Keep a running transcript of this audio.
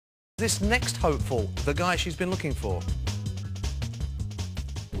This next hopeful, the guy she's been looking for.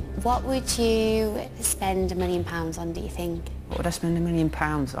 What would you spend £1 million on, do you think? What would I spend £1 million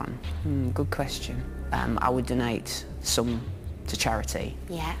on? Good question. I would donate some to charity.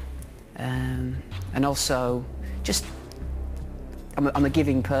 Yeah. And also, just, I'm a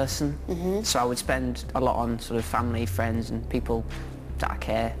giving person, so I would spend a lot on sort of family, friends and people that I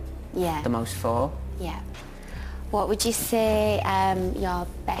care the most for. Yeah. What would you say your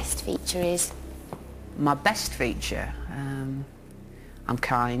best feature is? My best feature? I'm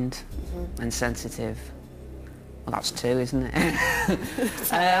kind and sensitive. Well, that's two, isn't it?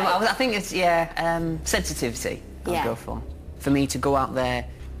 I think it's, sensitivity I'll go for. For me to go out there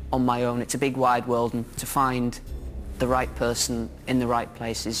on my own, it's a big wide world, and to find the right person in the right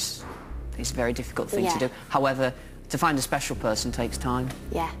place is a very difficult thing to do. However, to find a special person takes time.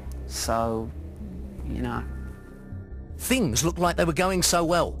 Yeah. So, you know. Things look like they were going so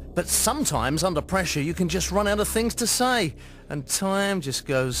well, but sometimes under pressure you can just run out of things to say, and time just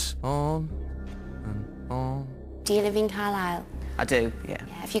goes on and on. Do you live in Carlisle? I do, yeah.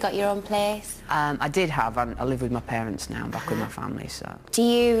 Have you got your own place? I did have. I live with my parents now. I'm back with my family, so. Do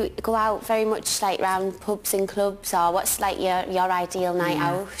you go out very much like round pubs and clubs, or what's like your ideal night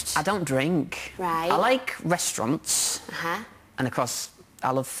out? I don't drink. Right. I like restaurants. And of course, I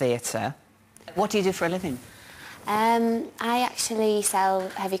love theatre. What do you do for a living? I actually sell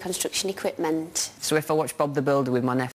heavy construction equipment. So if I watch Bob the Builder with my